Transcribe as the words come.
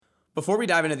Before we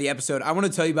dive into the episode, I want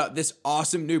to tell you about this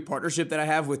awesome new partnership that I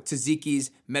have with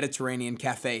Taziki's Mediterranean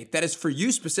Cafe that is for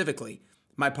you specifically,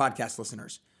 my podcast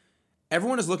listeners.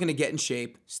 Everyone is looking to get in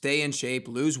shape, stay in shape,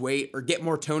 lose weight, or get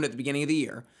more toned at the beginning of the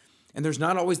year. And there's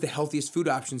not always the healthiest food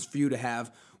options for you to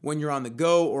have when you're on the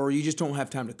go or you just don't have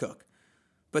time to cook.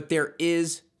 But there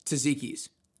is Taziki's.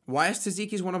 Why is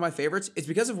Taziki's one of my favorites? It's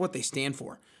because of what they stand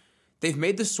for. They've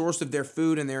made the source of their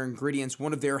food and their ingredients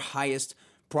one of their highest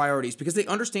priorities because they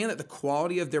understand that the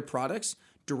quality of their products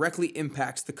directly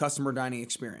impacts the customer dining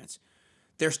experience.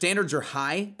 Their standards are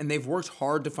high, and they've worked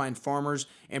hard to find farmers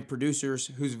and producers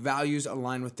whose values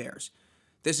align with theirs.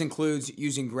 This includes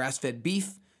using grass-fed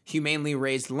beef, humanely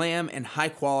raised lamb, and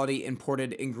high-quality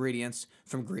imported ingredients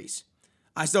from Greece.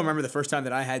 I still remember the first time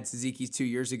that I had Taziki's 2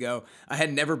 years ago. I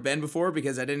had never been before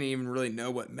because I didn't even really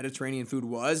know what Mediterranean food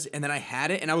was, and then I had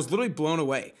it, and I was literally blown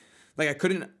away. Like I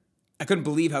couldn't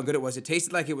believe how good it was. It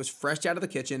tasted like it was fresh out of the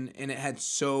kitchen, and it had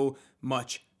so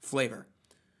much flavor.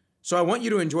 So I want you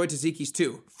to enjoy Taziki's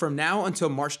too. From now until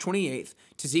March 28th,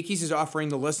 Taziki's is offering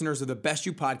the listeners of the Best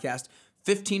You podcast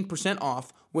 15%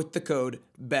 off with the code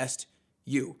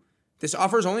BESTYOU. This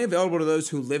offer is only available to those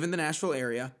who live in the Nashville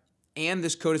area, and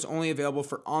this code is only available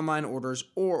for online orders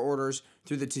or orders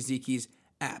through the Taziki's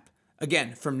app.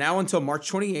 Again, from now until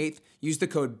March 28th, use the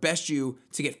code BESTYOU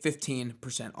to get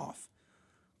 15% off.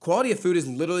 Quality of food is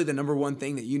literally the number one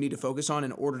thing that you need to focus on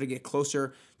in order to get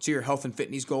closer to your health and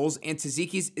fitness goals, and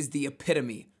Taziki's is the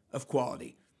epitome of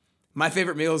quality. My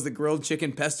favorite meal is the grilled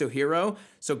chicken pesto hero,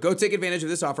 so go take advantage of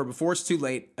this offer before it's too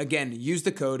late. Again, use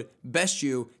the code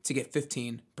BESTYOU to get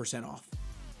 15% off.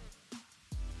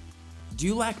 Do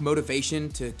you lack motivation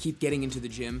to keep getting into the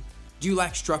gym? Do you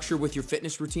lack structure with your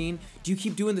fitness routine? Do you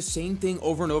keep doing the same thing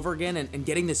over and over again and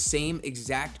getting the same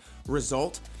exact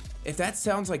result? If that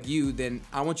sounds like you, then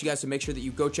I want you guys to make sure that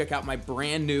you go check out my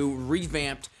brand new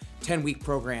revamped 10-week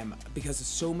program because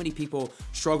so many people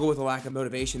struggle with a lack of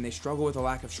motivation. They struggle with a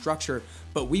lack of structure,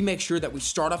 but we make sure that we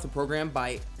start off the program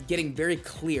by getting very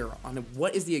clear on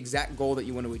what is the exact goal that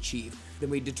you want to achieve. Then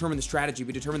we determine the strategy.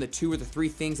 We determine the 2 or the 3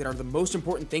 things that are the most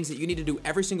important things that you need to do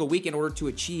every single week in order to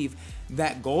achieve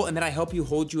that goal. And then I help you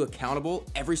hold you accountable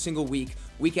every single week,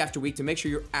 week after week, to make sure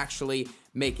you're actually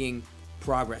making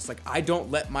progress. Like, I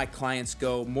don't let my clients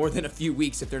go more than a few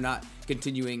weeks if they're not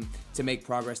continuing to make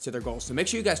progress to their goals. So make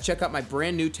sure you guys check out my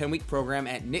brand new 10-week program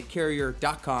at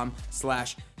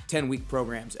nickcarrier.com/10-week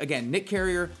programs. Again,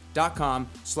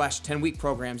 nickcarrier.com/10-week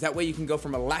programs. That way you can go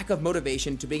from a lack of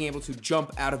motivation to being able to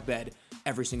jump out of bed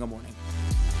every single morning.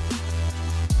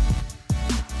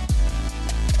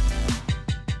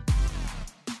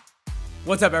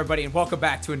 What's up, everybody, and welcome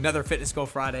back to another Fitness Goal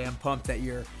Friday. I'm pumped that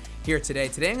you're here today.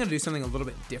 Today I'm going to do something a little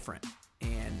bit different,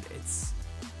 and it's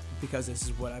because this is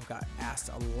what I've got asked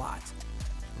a lot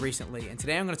recently. And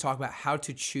today I'm going to talk about how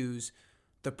to choose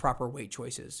the proper weight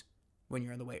choices when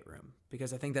you're in the weight room,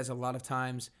 because I think that's a lot of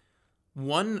times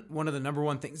one of the number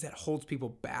one things that holds people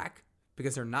back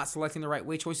because they're not selecting the right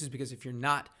weight choices. Because if you're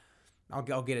not,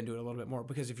 I'll get into it a little bit more,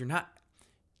 because if you're not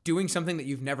doing something that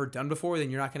you've never done before, then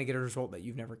you're not going to get a result that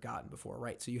you've never gotten before,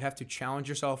 right? So you have to challenge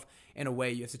yourself in a way.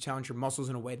 You have to challenge your muscles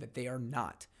in a way that they are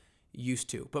not used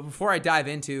to. But before I dive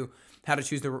into how to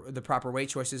choose the proper weight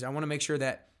choices, I want to make sure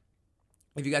that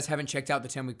if you guys haven't checked out the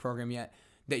 10-week program yet,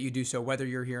 that you do so. Whether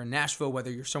you're here in Nashville, whether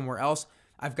you're somewhere else,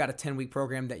 I've got a 10-week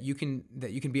program that you can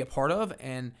be a part of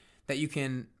and that you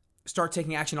can start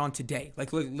taking action on today.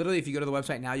 Like, literally, if you go to the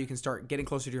website now, you can start getting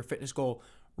closer to your fitness goal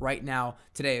right now,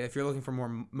 today. If you're looking for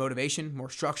more motivation, more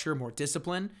structure, more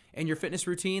discipline in your fitness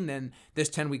routine, then this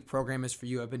 10-week program is for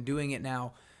you. I've been doing it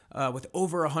now with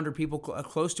over 100 people,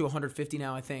 close to 150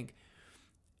 now, I think.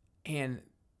 And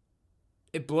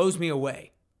it blows me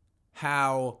away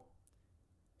how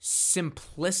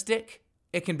simplistic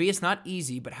it can be. It's not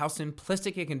easy, but how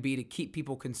simplistic it can be to keep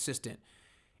people consistent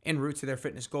en route to their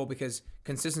fitness goal, because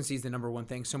consistency is the number one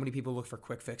thing. So many people look for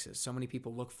quick fixes. So many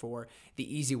people look for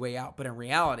the easy way out. But in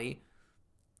reality,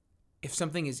 if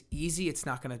something is easy, it's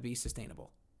not going to be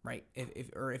sustainable, right?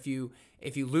 If you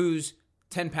lose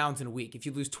 10 pounds in a week, if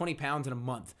you lose 20 pounds in a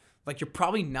month, like, you're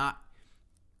probably not,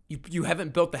 you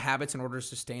haven't built the habits in order to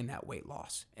sustain that weight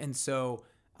loss. And so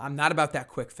I'm not about that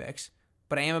quick fix,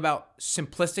 but I am about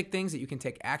simplistic things that you can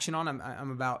take action on.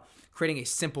 I'm about creating a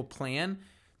simple plan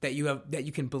that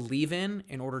you can believe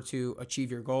in order to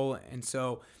achieve your goal. And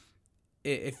so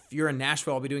if you're in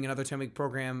Nashville, I'll be doing another 10-week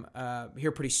program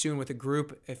here pretty soon with a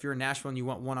group. If you're in Nashville and you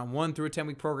want one-on-one through a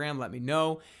 10-week program, let me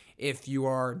know. If you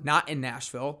are not in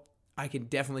Nashville, I can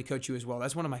definitely coach you as well.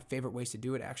 That's one of my favorite ways to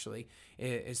do it, actually,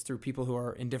 is through people who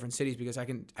are in different cities, because I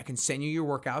can send you your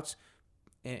workouts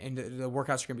and the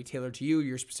workouts are going to be tailored to you,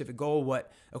 your specific goal,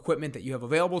 what equipment that you have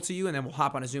available to you. And then we'll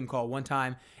hop on a Zoom call one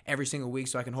time every single week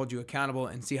so I can hold you accountable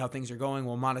and see how things are going.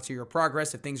 We'll monitor your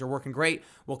progress. If things are working great,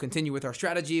 we'll continue with our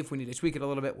strategy. If we need to tweak it a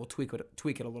little bit, we'll tweak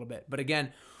it a little bit. But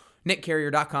again,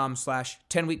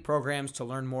 nickcarrier.com/10-week programs to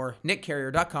learn more.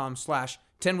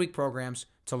 nickcarrier.com/10-week programs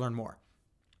to learn more.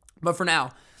 But for now,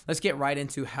 let's get right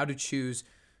into how to choose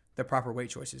the proper weight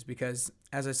choices, because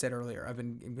as I said earlier, I've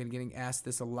been getting asked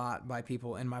this a lot by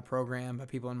people in my program, by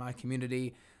people in my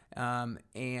community,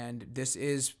 and this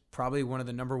is probably one of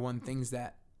the number one things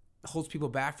that holds people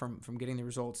back from getting the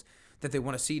results that they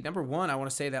want to see. Number one, I want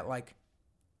to say that, like,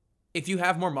 if you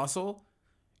have more muscle,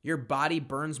 your body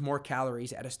burns more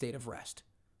calories at a state of rest.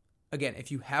 Again,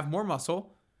 if you have more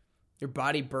muscle, your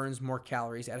body burns more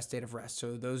calories at a state of rest.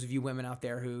 So those of you women out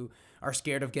there who are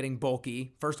scared of getting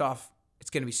bulky, first off, it's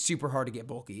going to be super hard to get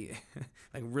bulky,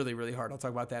 like really, really hard. I'll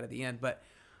talk about that at the end. But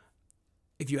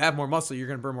if you have more muscle, you're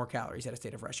going to burn more calories at a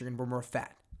state of rest. You're going to burn more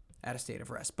fat at a state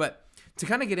of rest. But to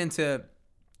kind of get into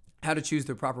how to choose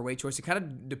the proper weight choice, it kind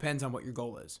of depends on what your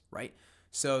goal is, right?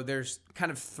 So there's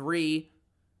kind of 3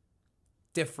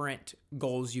 different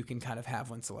goals you can kind of have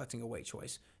when selecting a weight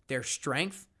choice. There's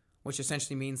strength, which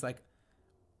essentially means like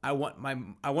I want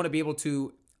to be able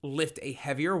to lift a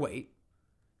heavier weight.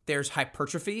 There's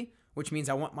hypertrophy, which means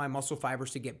I want my muscle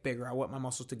fibers to get bigger. I want my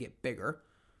muscles to get bigger.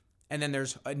 And then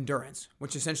there's endurance,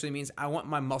 which essentially means I want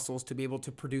my muscles to be able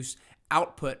to produce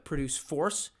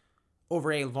force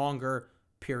over a longer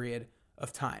period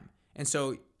of time. And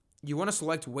so you want to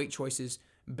select weight choices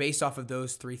based off of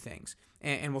those 3 things.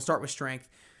 And we'll start with strength.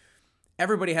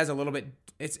 Everybody has a little bit,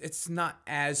 it's not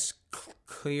as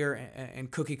clear and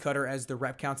cookie cutter as the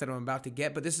rep counts that I'm about to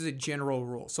get, but this is a general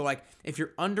rule. So like if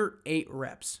you're under 8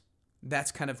 reps,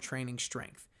 that's kind of training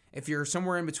strength. If you're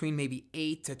somewhere in between maybe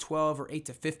 8 to 12 or 8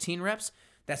 to 15 reps,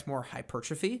 that's more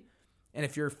hypertrophy. And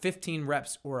if you're 15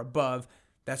 reps or above,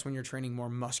 that's when you're training more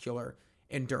muscular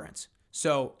endurance.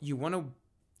 So you want to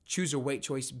choose a weight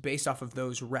choice based off of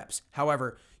those reps.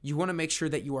 However, you want to make sure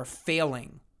that you are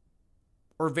failing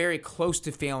or very close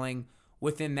to failing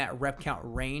within that rep count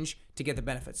range to get the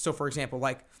benefits. So for example,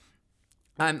 like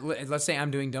let's say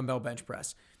I'm doing dumbbell bench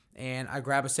press, and I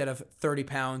grab a set of 30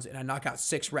 pounds and I knock out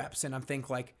 6 reps, and I'm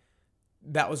thinking like,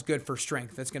 that was good for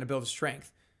strength. That's going to build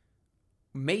strength.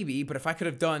 Maybe, but if I could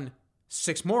have done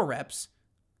 6 more reps,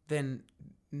 then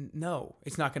no,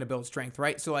 it's not going to build strength,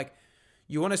 right? So like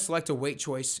you want to select a weight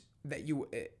choice that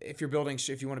if you want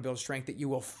to build strength, that you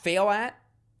will fail at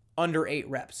under 8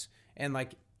 reps. And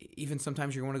like, even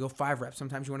sometimes you want to go 5 reps.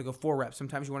 Sometimes you want to go 4 reps.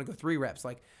 Sometimes you want to go 3 reps.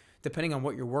 Like, depending on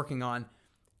what you're working on,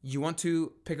 you want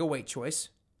to pick a weight choice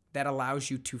that allows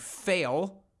you to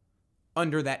fail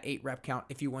under that 8 rep count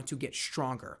if you want to get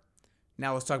stronger.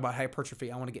 Now let's talk about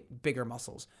hypertrophy. I want to get bigger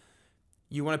muscles.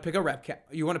 You want to pick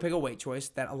a weight choice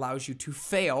that allows you to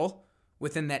fail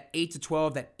within that 8 to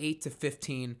 12, that 8 to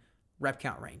 15 rep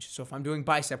count range. So if I'm doing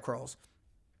bicep curls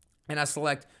and I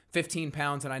select 15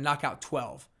 pounds and I knock out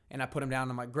 12 and I put them down,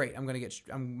 I'm like, great,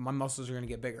 my muscles are going to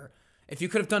get bigger. If you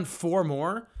could have done 4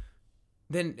 more,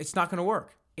 then it's not going to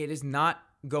work. It is not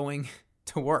going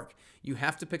to work. You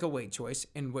have to pick a weight choice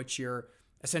in which you're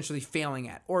essentially failing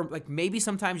at. Or like maybe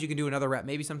sometimes you can do another rep.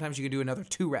 Maybe sometimes you can do another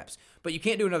 2 reps, but you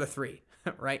can't do another 3,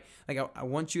 right? Like I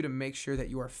want you to make sure that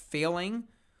you are failing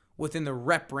within the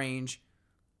rep range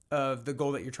of the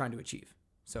goal that you're trying to achieve.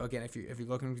 So again, if you're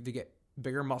looking to get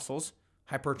bigger muscles,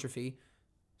 hypertrophy,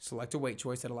 select a weight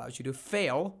choice that allows you to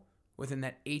fail within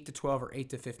that 8 to 12 or 8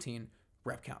 to 15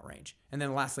 rep count range. And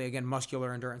then lastly, again,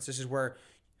 muscular endurance. This is where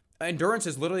endurance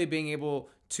is literally being able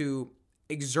to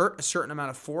exert a certain amount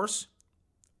of force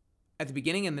at the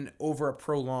beginning and then over a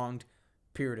prolonged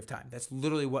period of time. That's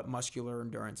literally what muscular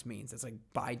endurance means. That's like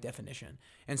by definition.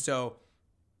 And so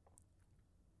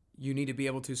you need to be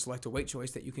able to select a weight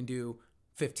choice that you can do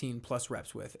 15 plus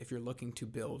reps with if you're looking to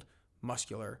build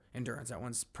muscular endurance. That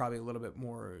one's probably a little bit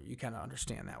more, you kind of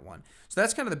understand that one. So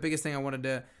that's kind of the biggest thing I wanted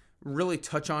to really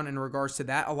touch on in regards to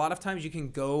that. A lot of times you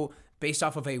can go based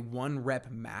off of a 1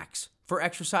 rep max for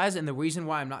exercise. And the reason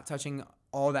why I'm not touching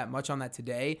all that much on that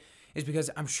today is because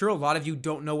I'm sure a lot of you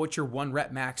don't know what your 1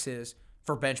 rep max is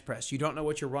for bench press. You don't know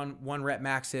what your one rep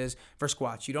max is for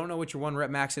squats. You don't know what your 1 rep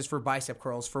max is for bicep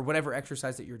curls, for whatever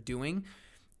exercise that you're doing.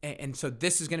 And so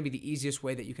this is going to be the easiest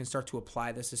way that you can start to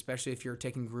apply this, especially if you're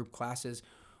taking group classes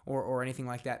or anything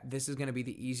like that. This is going to be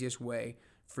the easiest way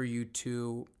for you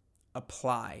to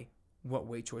apply what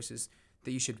weight choices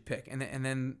that you should pick. And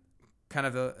then kind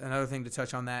of another thing to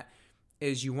touch on that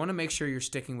is you want to make sure you're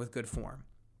sticking with good form.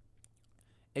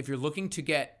 If you're looking to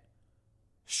get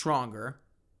stronger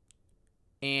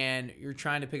and you're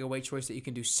trying to pick a weight choice that you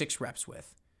can do 6 reps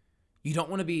with, You don't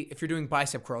want to be, if you're doing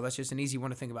bicep curl, that's just an easy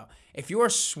one to think about. If you are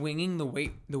swinging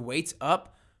the weights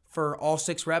up for all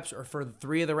 6 reps or for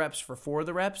 3 of the reps, for 4 of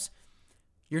the reps,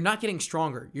 you're not getting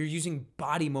stronger. You're using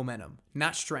body momentum,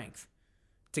 not strength,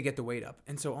 to get the weight up.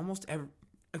 And so almost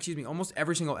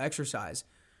every single exercise,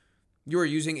 you are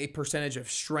using a percentage of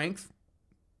strength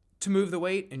to move the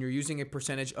weight, and you're using a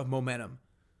percentage of momentum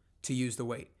to use the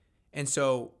weight. And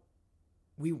so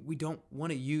we don't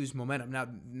want to use momentum. Now,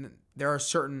 there are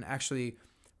certain actually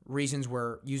reasons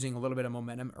where using a little bit of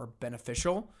momentum are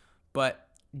beneficial, but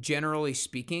generally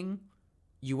speaking,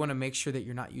 you want to make sure that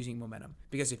you're not using momentum,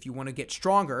 because if you want to get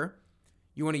stronger,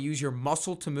 you want to use your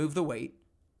muscle to move the weight.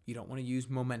 You don't want to use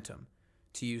momentum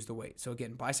to use the weight. So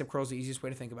again, bicep curl is the easiest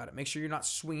way to think about it. Make sure you're not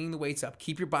swinging the weights up.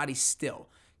 Keep your body still.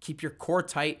 Keep your core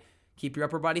tight. Keep your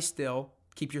upper body still.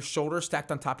 Keep your shoulders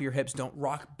stacked on top of your hips. Don't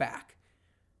rock back.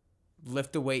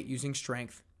 Lift the weight using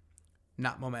strength,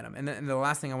 not momentum. And then the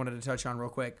last thing I wanted to touch on real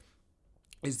quick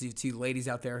is the two ladies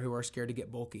out there who are scared to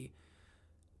get bulky.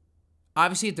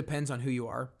 Obviously, it depends on who you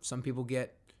are. Some people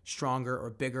get stronger or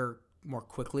bigger more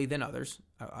quickly than others.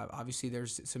 Obviously,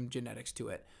 there's some genetics to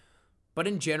it. But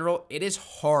in general, it is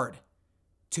hard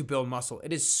to build muscle.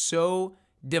 It is so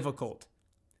difficult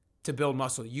to build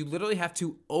muscle. You literally have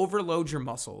to overload your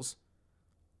muscles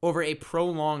over a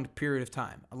prolonged period of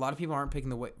time. A lot of people aren't picking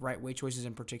the right weight choices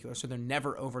in particular, so they're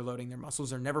never overloading their muscles.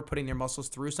 They're never putting their muscles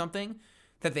through something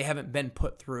that they haven't been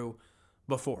put through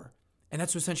before. And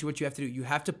that's essentially what you have to do. You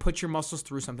have to put your muscles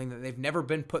through something that they've never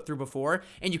been put through before,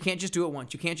 and you can't just do it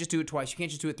once. You can't just do it twice. You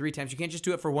can't just do it 3 times. You can't just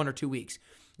do it for 1 or 2 weeks.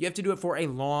 You have to do it for a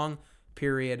long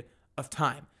period of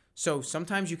time. So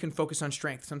sometimes you can focus on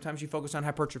strength. Sometimes you focus on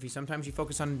hypertrophy. Sometimes you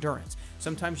focus on endurance.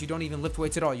 Sometimes you don't even lift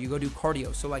weights at all. You go do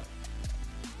cardio. So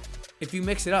if you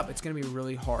mix it up, it's going to be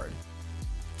really hard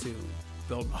to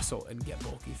build muscle and get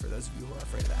bulky for those of you who are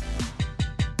afraid of that.